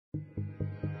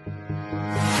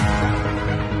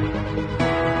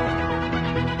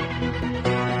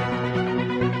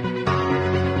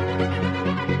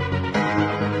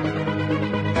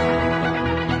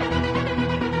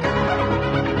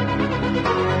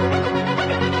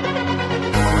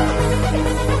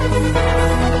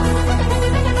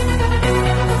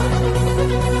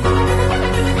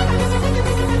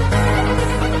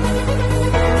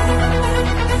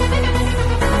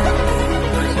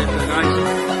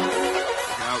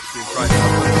been priced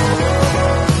upwards.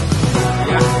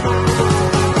 Yeah.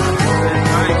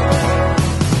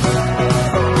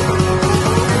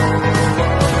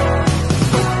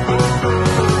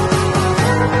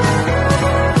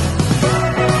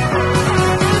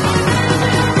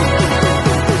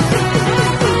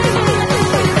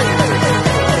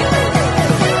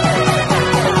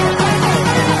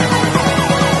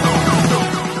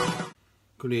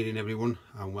 Good evening everyone,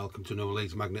 and welcome to another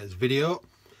Leeds Magneters video.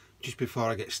 Just before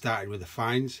I get started with the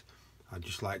finds, I'd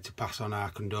just like to pass on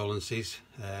our condolences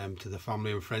to the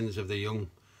family and friends of the young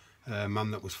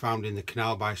man that was found in the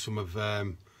canal by some of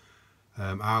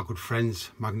our good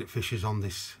friends, magnet fishers, on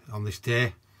this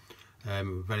day. A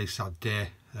very sad day,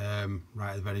 right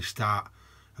at the very start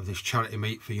of this charity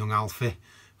meet for young Alfie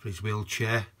for his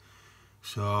wheelchair.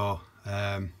 So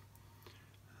our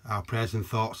prayers and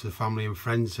thoughts to the family and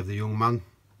friends of the young man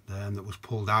that was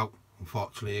pulled out.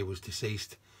 Unfortunately, he was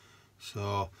deceased.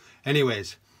 So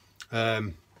anyways,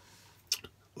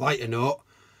 lighter note,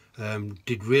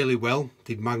 did really well,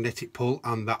 did magnetic pull,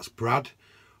 and that's Brad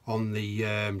on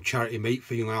the charity meet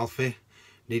for young Alfie.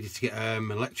 Needed to get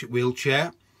an electric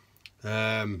wheelchair,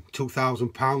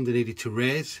 £2,000 they needed to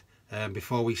raise.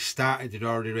 Before we started, they'd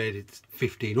already raised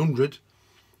 1,500.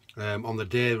 On the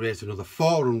day, raised another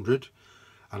 400.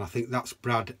 And I think that's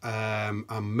Brad and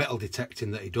metal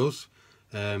detecting that he does.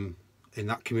 In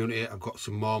that community, I've got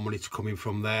some more money to come in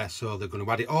from there, so they're going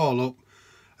to add it all up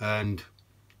and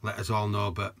let us all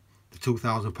know. But the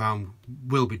 £2,000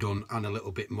 will be done and a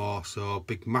little bit more. So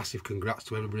big massive congrats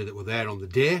to everybody that were there on the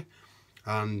day,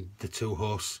 and the two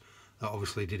hosts that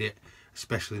obviously did it,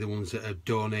 especially the ones that have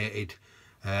donated.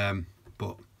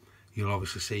 But you'll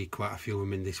obviously see quite a few of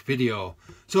them in this video.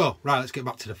 So right, let's get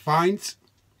back to the finds.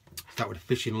 Start with the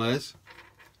fishing lures.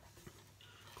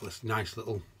 Got this nice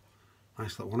little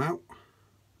one out.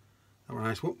 That one,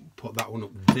 nice one. Put that one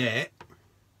up there.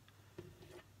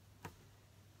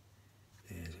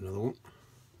 There's another one.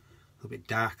 A little bit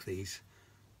dark, these.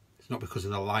 It's not because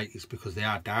of the light, it's because they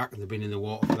are dark and they've been in the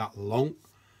water for that long.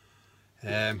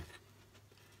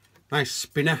 Nice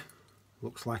spinner.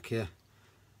 Looks like a.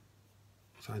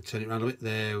 Try and turn it around a bit.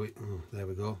 There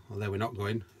we go. Well, there we're not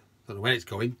going. Don't know where it's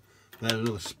going. There's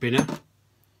another spinner,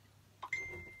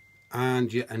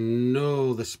 and yet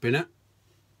another spinner.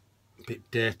 A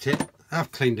bit dirty.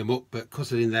 I've cleaned them up, but because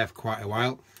they're in there for quite a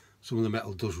while, some of the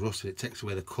metal does rust and it takes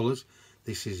away the colours.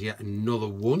 This is yet another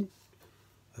one.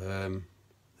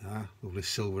 Lovely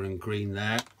silver and green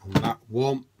there on that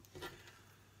one.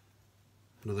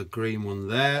 Another green one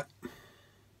there.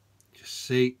 Just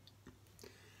see.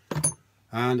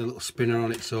 And a little spinner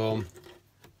on its own.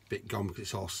 Bit gone because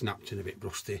it's all snapped and a bit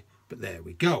rusty. But there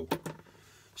we go.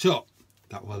 So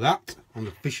that was that on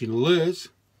the fishing lures.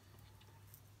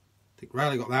 I think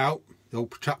Riley got that out. The old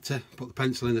protractor, put the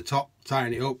pencil in the top,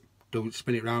 tighten it up,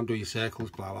 spin it round, do your circles,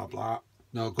 blah blah blah.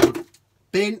 No good.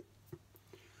 Bin.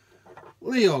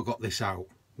 Leo got this out.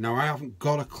 Now I haven't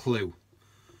got a clue.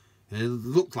 It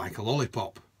looked like a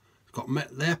lollipop. It's got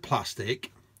their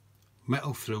plastic,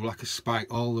 metal through like a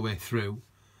spike all the way through.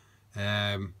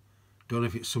 Don't know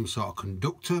if it's some sort of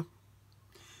conductor.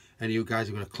 Any of you guys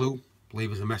have got a clue,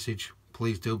 leave us a message,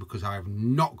 please do, because I have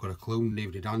not got a clue,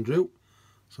 neither did Andrew.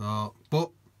 So, but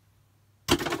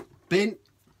bin,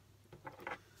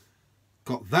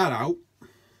 got that out.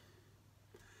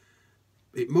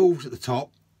 It moves at the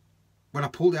top. When I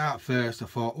pulled it out first, I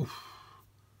thought, oof,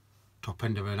 top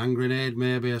end of an hand grenade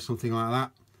maybe, or something like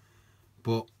that.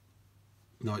 But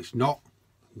no, it's not.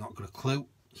 Not got a clue.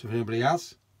 So if anybody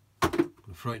has, I'm going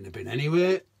to throw it in the bin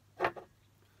anyway.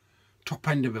 Top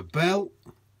end of a belt,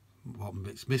 bottom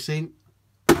bit's missing.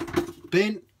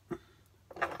 Bin.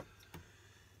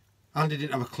 Andy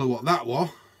didn't have a clue what that was.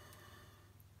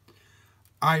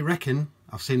 I reckon,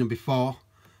 I've seen them before,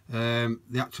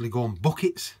 they actually go on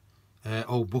buckets.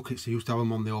 Old buckets, they used to have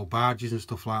them on the old barges and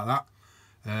stuff like that.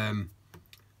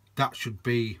 That should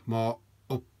be more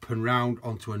up and round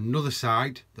onto another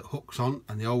side that hooks on,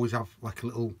 and they always have like a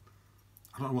little,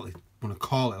 I don't know what they want to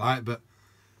call it like, but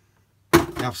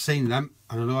I've seen them,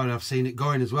 and I know I've seen it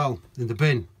going as well in the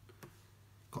bin.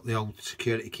 Got the old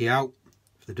security key out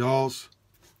for the doors.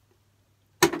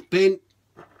 Bin.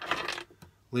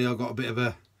 Leo got a bit of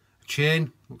a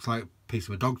chain, looks like a piece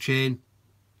of a dog chain.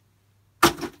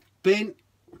 Bin.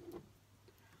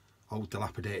 Old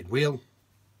dilapidated wheel.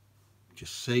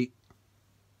 Just see.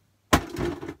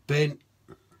 Bin.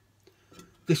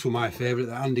 This was my favourite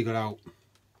that Andy got out.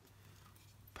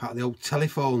 Part of the old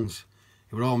telephones.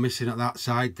 They were all missing at that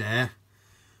side there,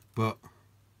 but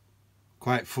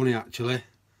quite funny actually.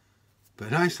 But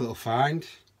a nice little find.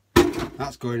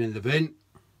 That's going in the bin.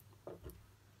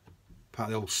 part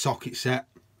of the old socket set.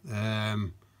 I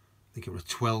think it was a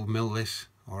 12mm this,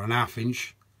 or an 1/2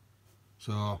 inch.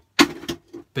 So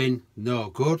bin, no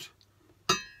good.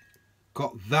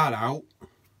 Got that out.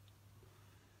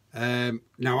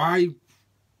 Now I've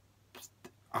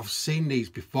seen these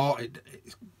before.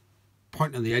 It's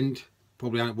point on the end,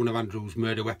 probably one of Andrew's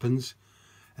murder weapons.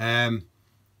 It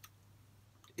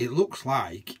looks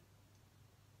like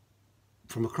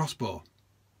from a crossbow,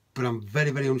 but I'm very,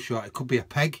 very unsure. It could be a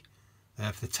peg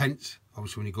for the tents.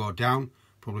 Obviously when you go down,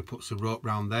 probably puts the rope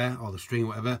round there, or the string or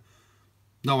whatever.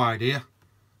 No idea.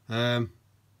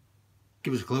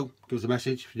 Give us a clue, give us a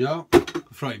message if you know.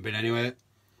 Throw it in bin anyway.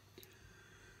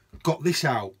 Got this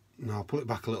out. Now I'll pull it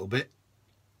back a little bit.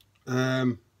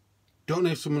 Don't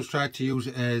know if someone's tried to use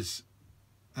it as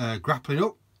grappling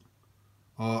up,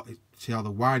 or see how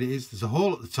wide it is. There's a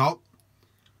hole at the top.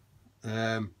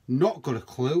 Not got a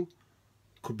clue.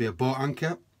 Could be a boat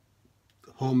anchor,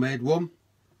 homemade one.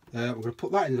 I'm going to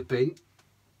put that in the bin.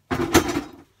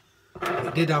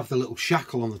 It did have the little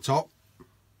shackle on the top,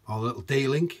 or the little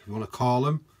D-link, if you want to call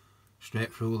them,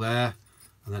 straight through there,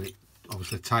 and then it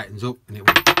obviously tightens up, and it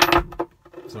went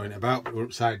throwing it about. We're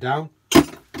upside down.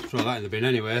 Throw that in the bin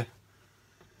anyway.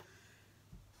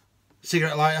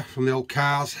 Cigarette lighter from the old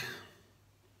cars,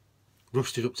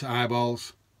 rusted up to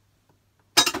eyeballs.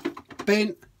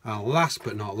 Bin, and last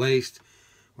but not least,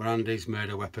 were Andy's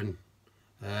murder weapon,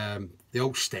 the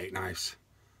old steak knives.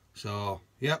 So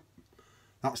yep,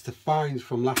 that's the finds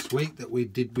from last week that we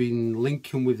did. Been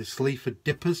linking with the Sleaford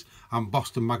Dippers and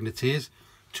Boston Magneteers,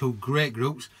 two great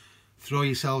groups. Throw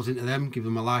yourselves into them, give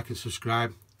them a like and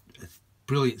subscribe. A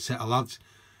brilliant set of lads.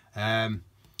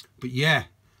 But yeah,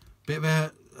 bit of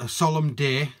a solemn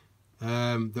day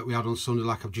that we had on Sunday,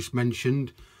 like I've just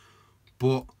mentioned,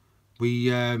 but we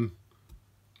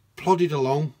plodded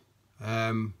along,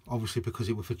 obviously because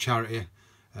it was for charity.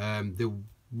 They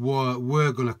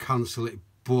were going to cancel it,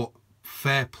 but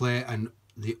fair play and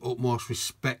the utmost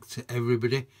respect to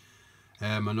everybody.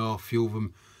 I know a few of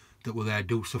them that were there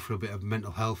do suffer a bit of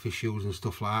mental health issues and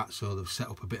stuff like that, so they've set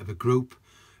up a bit of a group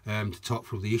to talk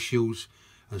through the issues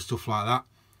and stuff like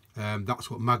that. That's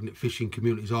what magnet fishing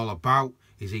community is all about,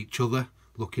 is each other,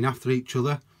 looking after each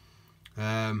other.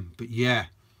 But yeah,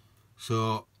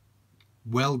 so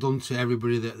well done to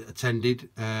everybody that attended.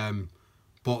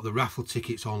 Bought the raffle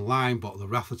tickets online, bought the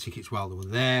raffle tickets while they were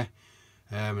there,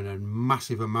 and a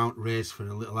massive amount raised for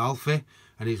a little Alfie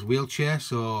and his wheelchair.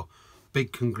 So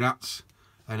big congrats,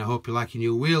 and I hope you like your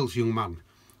new wheels, young man.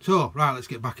 So right, let's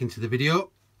get back into the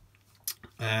video.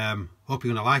 Hope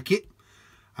you're going to like it,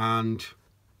 and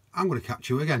I'm going to catch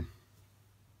you again.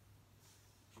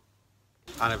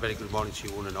 And a very good morning to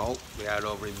you one and all. We are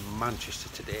over in Manchester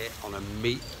today on a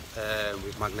meet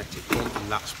with Magnetic Hunt,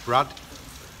 and that's Brad,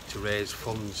 to raise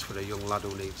funds for a young lad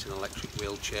who needs an electric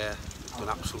wheelchair. It's been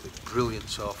absolutely brilliant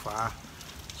so far.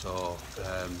 So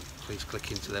please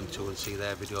click into them too and see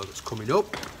their video that's coming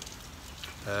up.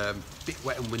 Bit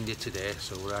wet and windy today,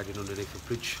 so we're riding underneath a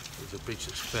bridge. There's a bridge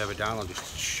that's further down. I'll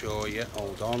just show you.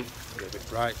 Hold on, get a bit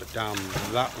bright, but down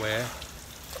that way,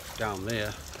 down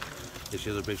there, is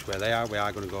the other bridge where they are. We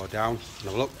are going to go down and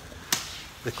have a look.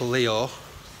 Little Leo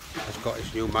has got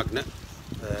his new magnet,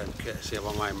 courtesy of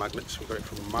Online Magnets. We got it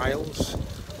from Miles.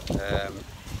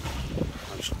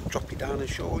 I'll just drop it down and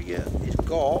show you. It's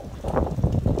got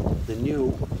the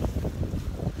new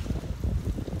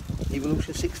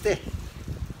Evolution 60.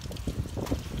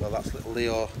 So that's little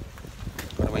Leo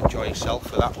going to enjoy himself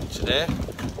for that one today.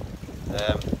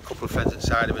 A couple of friends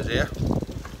inside of us here.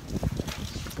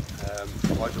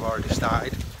 Boys have already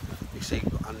started. You see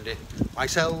Andy,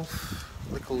 myself,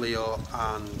 little Leo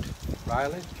and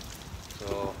Riley.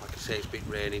 So like I say, it's been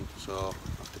raining, so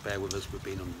have to bear with us. We've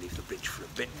been underneath the bridge for a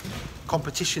bit.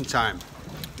 Competition time.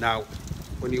 Now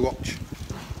when you watch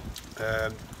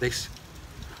this,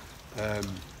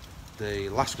 the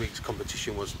last week's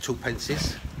competition was 2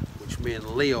 pences, which me and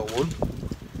Leo won.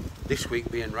 This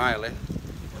week me and Riley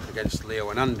against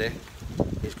Leo and Andy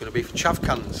is going to be for chav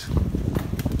cans.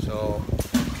 So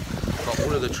I've got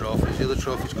one of the trophies. The other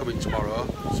trophy's coming tomorrow,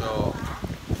 so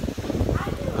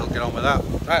we'll get on with that.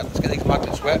 Right, let's get these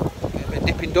magnets wet, get a bit of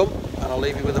dipping done, and I'll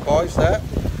leave you with the boys there.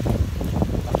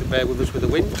 Have to bear with us with the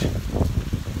wind.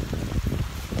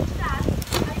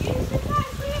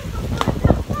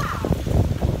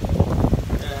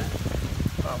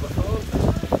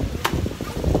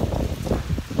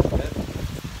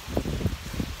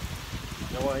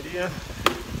 Idea.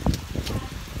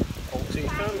 Old tin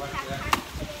can.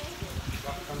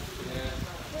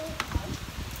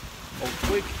 Old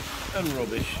twig and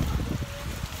rubbish.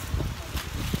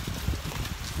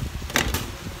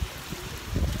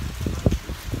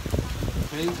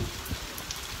 easy.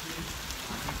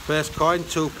 First coin,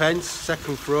 2p,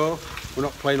 second throw. We're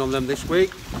not playing on them this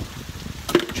week.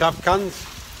 Chav cans.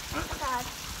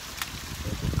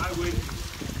 I win.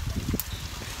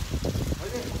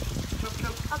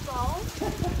 A ball.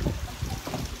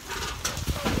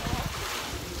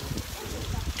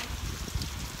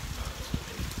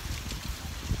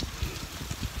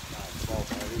 Ball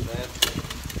in there.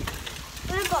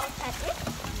 We've got a penny.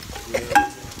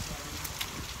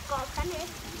 Got a penny.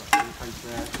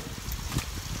 There.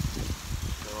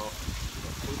 So,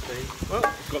 2p. Well,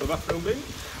 got the bathroom bin.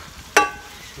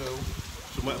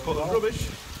 Somewhere to put the rubbish.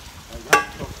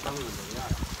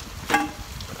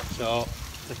 So,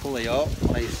 to pull it up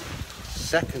on his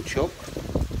second chuck,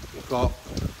 we've got a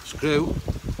screw,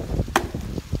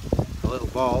 a little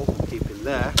ball, keep him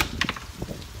there,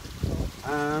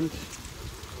 and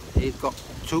he's got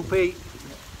 2p.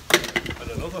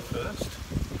 And another first.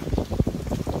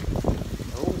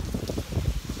 Oh,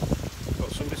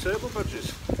 Got some disabled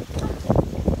badges.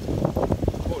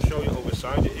 I'll show you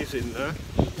overside, it is in there.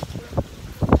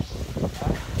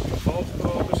 4th of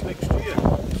August next year.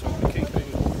 So we're keeping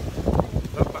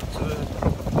that back to the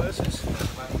proper places.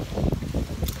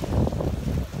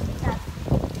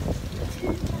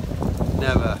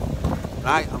 never.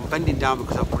 Right, I'm bending down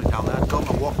because I've put it down there. I don't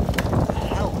know what the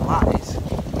hell that is.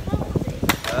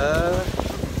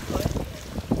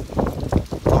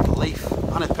 Got a leaf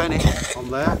and a penny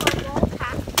on there.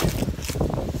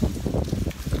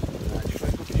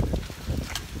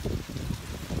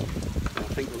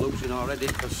 I think we're losing already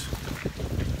because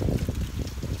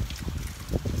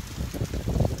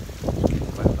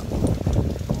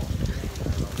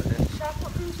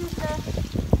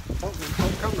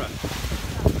camera.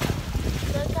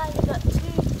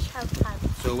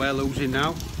 So we're losing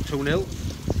now, 2-0.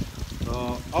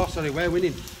 So, oh sorry, we're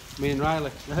winning. Me and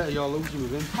Riley. You're losing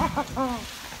with him.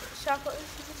 Shall I put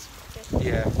this in this bucket?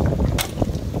 Yeah.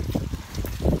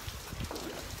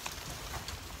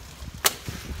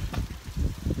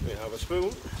 We have a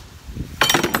spoon.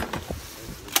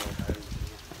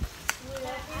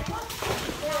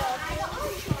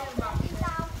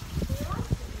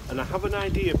 And I have an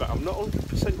idea, but I'm not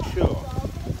 100% sure.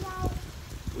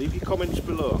 Leave your comments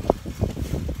below.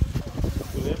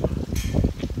 William?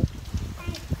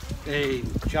 Hey,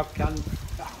 chop can.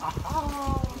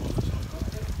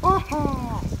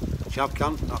 Chop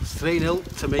can. That's 3-0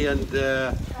 to me and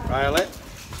Riley.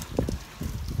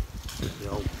 The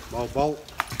old ball.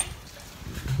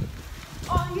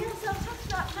 Oh yes, I'll touch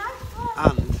that knife.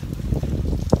 And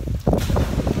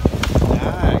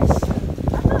nice.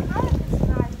 I don't know if it's a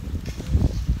knife.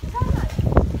 Is that a knife?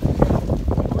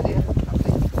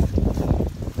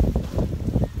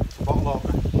 It's a bottle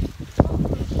opener.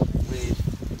 With,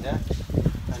 yeah,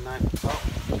 a knife at the top.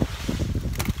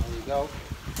 There you go.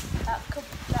 That could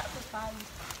find.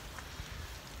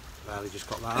 Riley just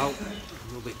got that out. A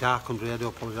little bit dark under here, I do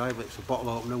apologise, but it's a bottle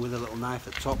opener with a little knife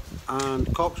at the top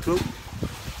and corkscrew.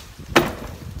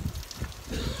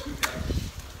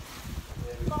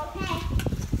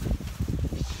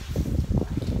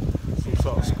 Some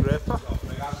sort of scraper.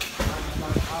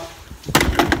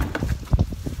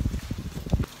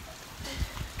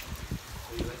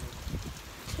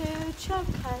 Two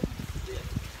chokers.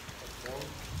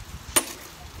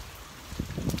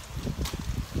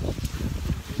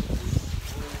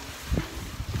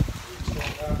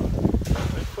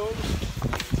 Headphones.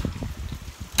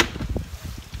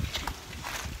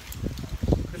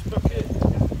 Crisp bucket.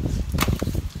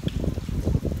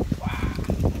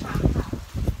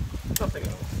 Nothing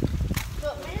else.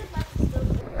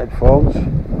 Headphones.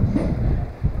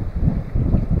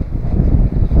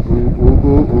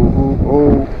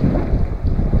 Ooh.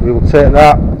 We will take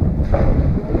that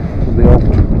to the old.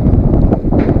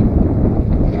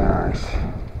 Nice.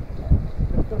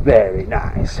 Very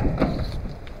nice.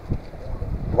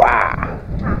 Wow.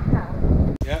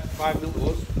 Yeah, 5-0 to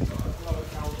us.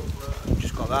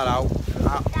 Just got that out.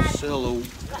 Absolute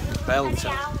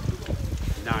belter.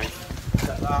 Nice.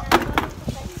 Set that.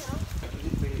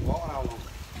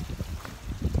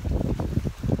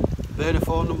 Burner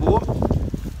phone number 1.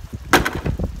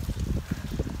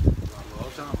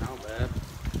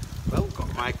 Well, got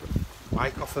a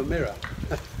mic off a mirror.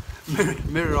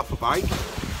 mirror off a bike.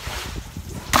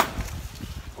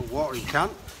 A watering can.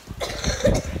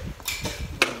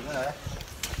 There.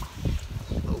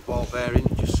 Little ball bearing,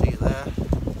 just see it there.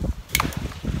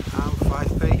 And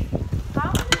 5p.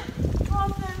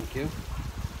 Thank you.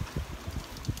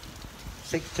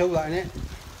 6-2 that in it.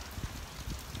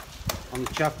 On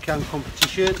the chap can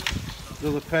competition.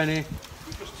 Another penny. You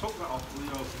just took that off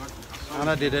Leo's magnet. And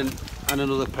I didn't. and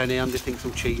another penny. Andy thinks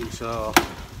I'm cheating, so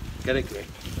get a grip.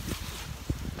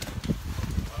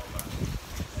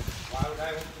 Why would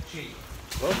I want to cheat?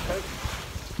 Okay.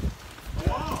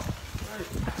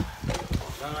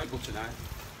 Alright, butter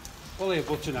knife. Only a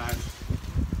butter knife.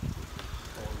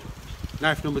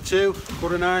 Knife number 2,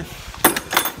 butter knife.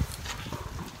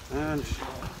 And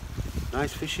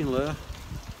nice fishing lure.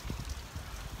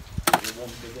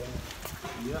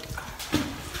 Yep.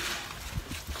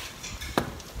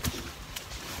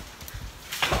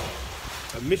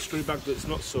 A mystery bag that's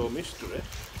not so mystery.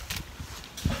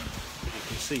 You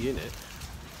can see in it.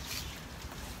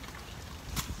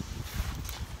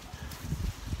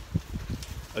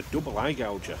 A double eye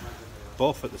gouger,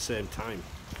 both at the same time.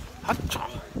 Hacha!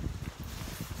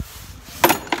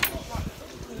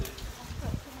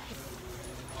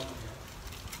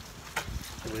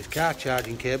 With his car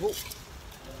charging cable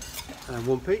and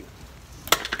 1p.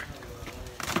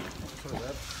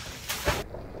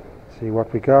 See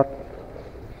what we got.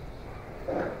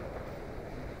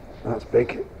 That's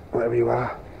big, wherever you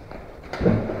are.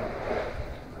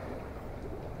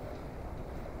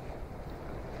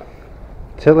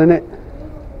 Tilling it.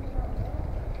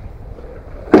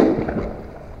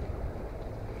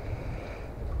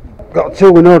 Got a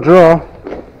till with no draw.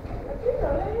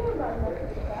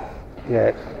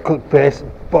 Yeah, good base.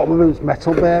 Bottom of it's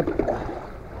metal, babe.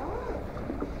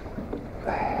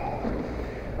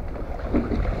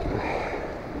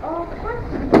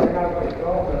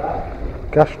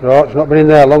 Gas draw, it's not been in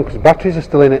there long because batteries are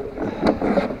still in it.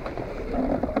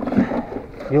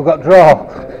 You got draw.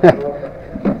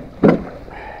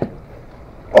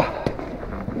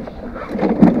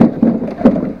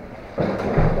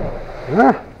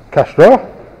 Cash draw.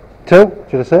 2,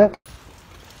 should I say?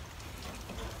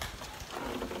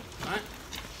 Right.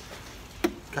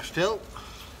 Cash till.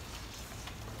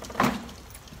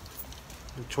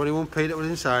 And 21p that was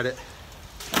inside it.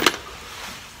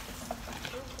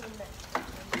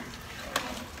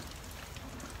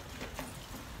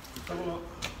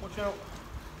 Watch out.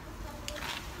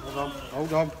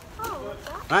 Hold on.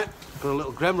 Right, got a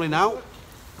little gremlin out.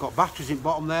 Got batteries in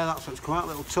bottom there, that's what's come out,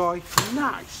 little toy.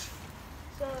 Nice.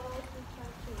 So I can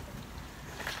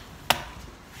try to.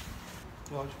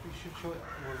 Well, you should show it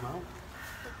one now.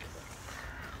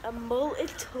 A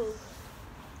multi-tool.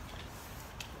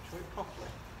 Show it properly.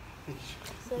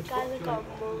 So guys, I got a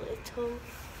multi-tool.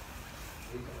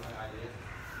 You've got the right idea.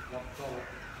 Not at all.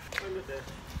 Look at this.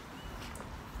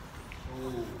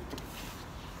 Ooh.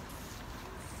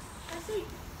 I see.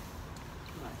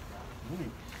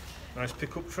 Nice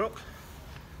pickup truck.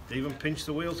 They even pinch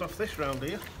the wheels off this round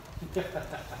here.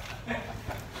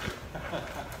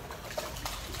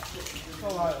 I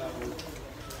like that one.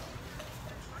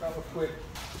 That was quick.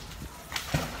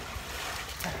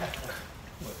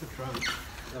 What's the tram?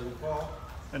 Level 4.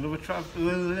 Another tram.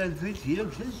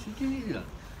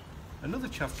 Another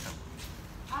chaff cam.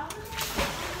 I was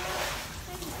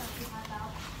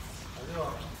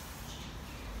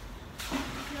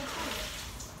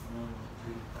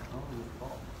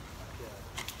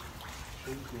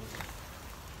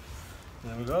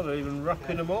There we go, they're even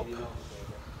wrapping them up.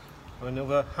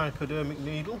 Another hypodermic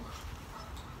needle.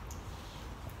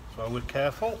 So we're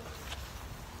careful.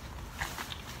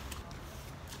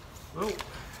 Oh.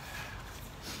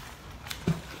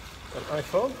 Got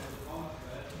iPhone. A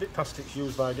bit past its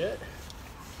use by date.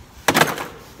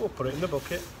 We'll put it in the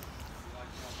bucket.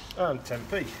 And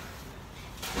 10p.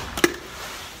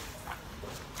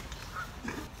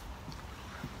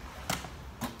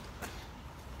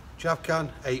 Chav can,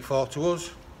 8-4 to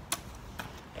us.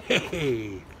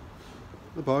 Hey,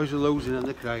 the boys are losing and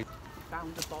they're crying.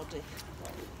 Found a body.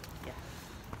 Yeah.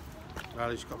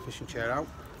 Right, he's got a fishing chair out.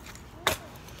 As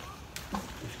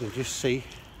you can just see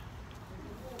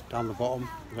down the bottom,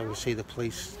 you can see the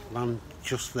police van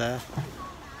just there.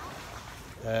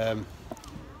 A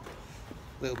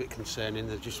little bit concerning,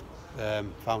 they've just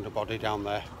found a body down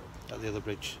there at the other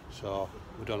bridge, so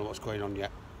we don't know what's going on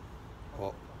yet.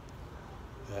 But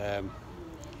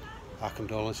our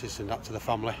condolences and that to the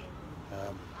family.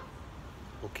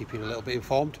 We'll keep you a little bit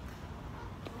informed.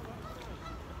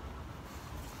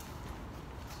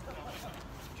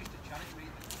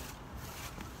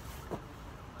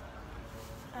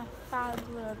 I found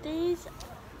one of these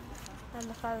and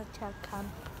I found a chav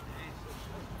can.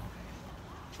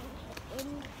 A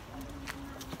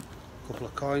couple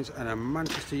of coins and a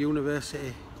Manchester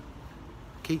University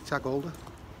key tag holder.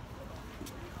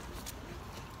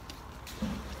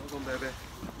 Hold on, baby.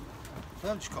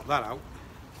 Well, I've just got that out.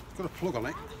 It's got a plug on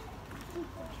it.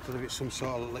 It's got a bit some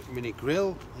sort of like mini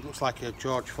grill. It looks like a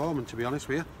George Foreman, to be honest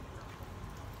with you.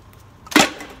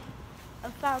 I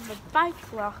found the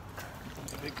bike lock.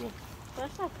 The big one.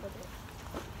 Where's I put it?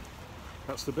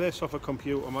 That's the base of a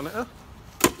computer monitor.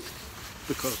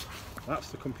 Because that's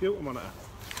the computer monitor.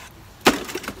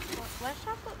 Where's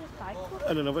I put this bike lock?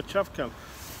 And another chav can.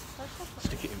 Where's I put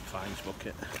Stick it in Fine's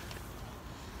bucket.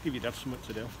 Give your dad something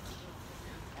to do.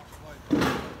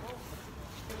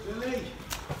 Billy,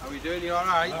 how are you doing? You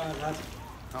alright? Lad.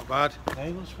 Not bad.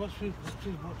 Hey, what's your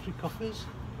coffees?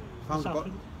 Found What's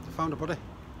happened? found a body.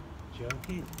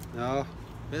 Joking. No,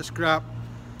 bit of scrap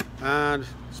and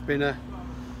spinner.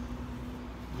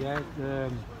 Yeah,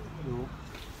 no.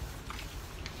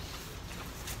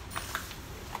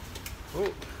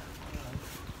 Oh,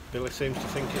 Billy seems to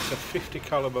think it's a 50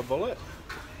 caliber bullet.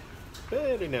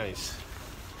 Very nice.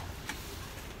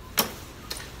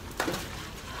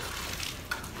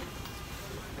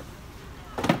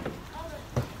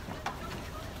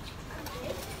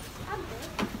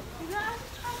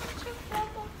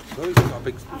 So he's got a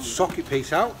big socket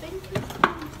piece out.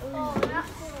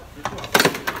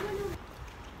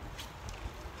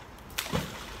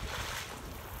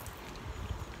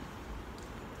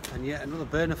 And yet another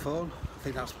burner phone. I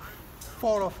think that's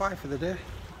 4 or 5 for the day.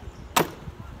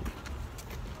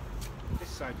 This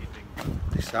side you think?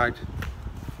 This side.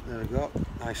 There we go.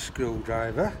 Nice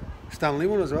screwdriver. Stanley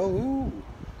one as well. Ooh.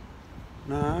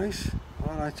 Nice.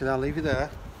 Alright, and I'll leave you there.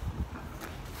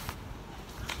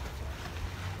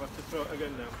 We'll have to throw it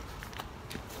again now.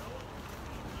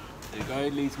 There you go,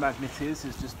 LeedsMagneters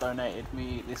has just donated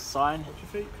me this sign. Watch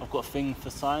your feet. I've got a thing for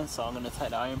signs, so I'm going to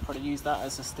take that home and probably use that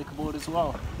as a sticker board as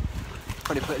well.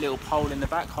 Probably put a little pole in the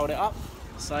back, hold it up.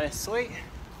 So sweet.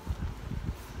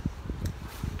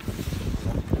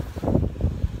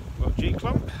 Got a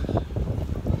G-clamp. I'll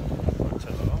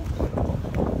take that on.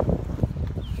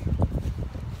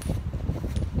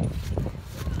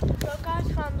 So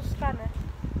guys, found the spanner.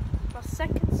 My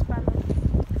second spanner.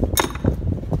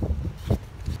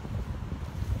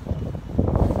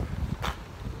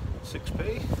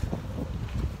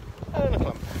 And a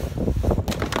clamp.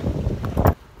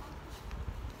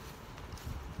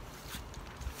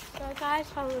 So guys,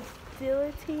 found the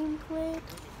guillotine blade.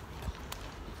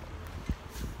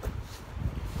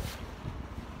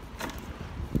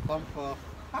 Lamp post.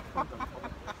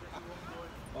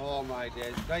 Oh my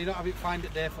days. No, you're not having find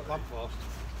it there for lamp post.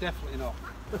 Definitely not.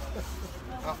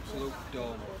 Absolute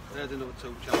dome. There's another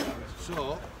 2 challenges.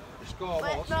 So the score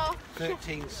Wait, was no.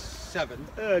 13-7.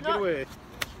 Get No. away.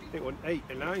 It went 8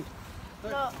 and 9. It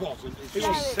No. wasn't. It's It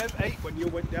was just... 7-8 when you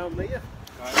went down there.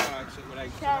 Right, so it went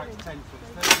 8. So that's 10. So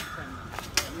it's 10.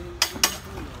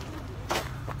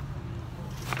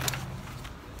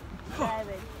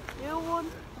 Seven. You won.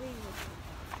 We won.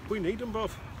 We need them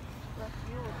both.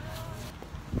 You won.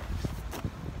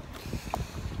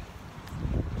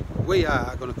 We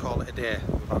are going to call it a day.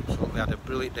 We've absolutely had a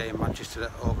brilliant day in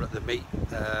Manchester over at the meet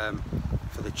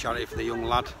for the charity for the young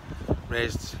lad. I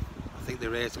think they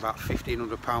raised about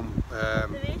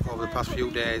 £1,500 over the past few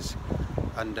days,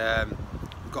 and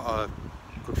we've got a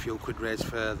good few quid raised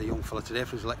for the young fella today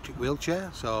for his electric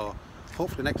wheelchair. So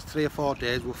hopefully the next 3 or 4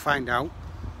 days we'll find out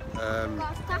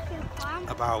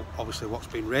about obviously what's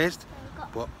been raised.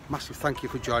 But massive thank you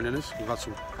for joining us. We've had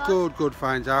some good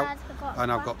finds out,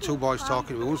 and I've got 2 boys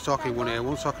talking to me. One's talking one ear,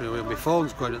 one's talking one ear. My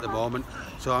phone's going at the moment,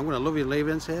 so I'm going to love you and leave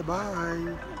it and say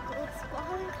bye.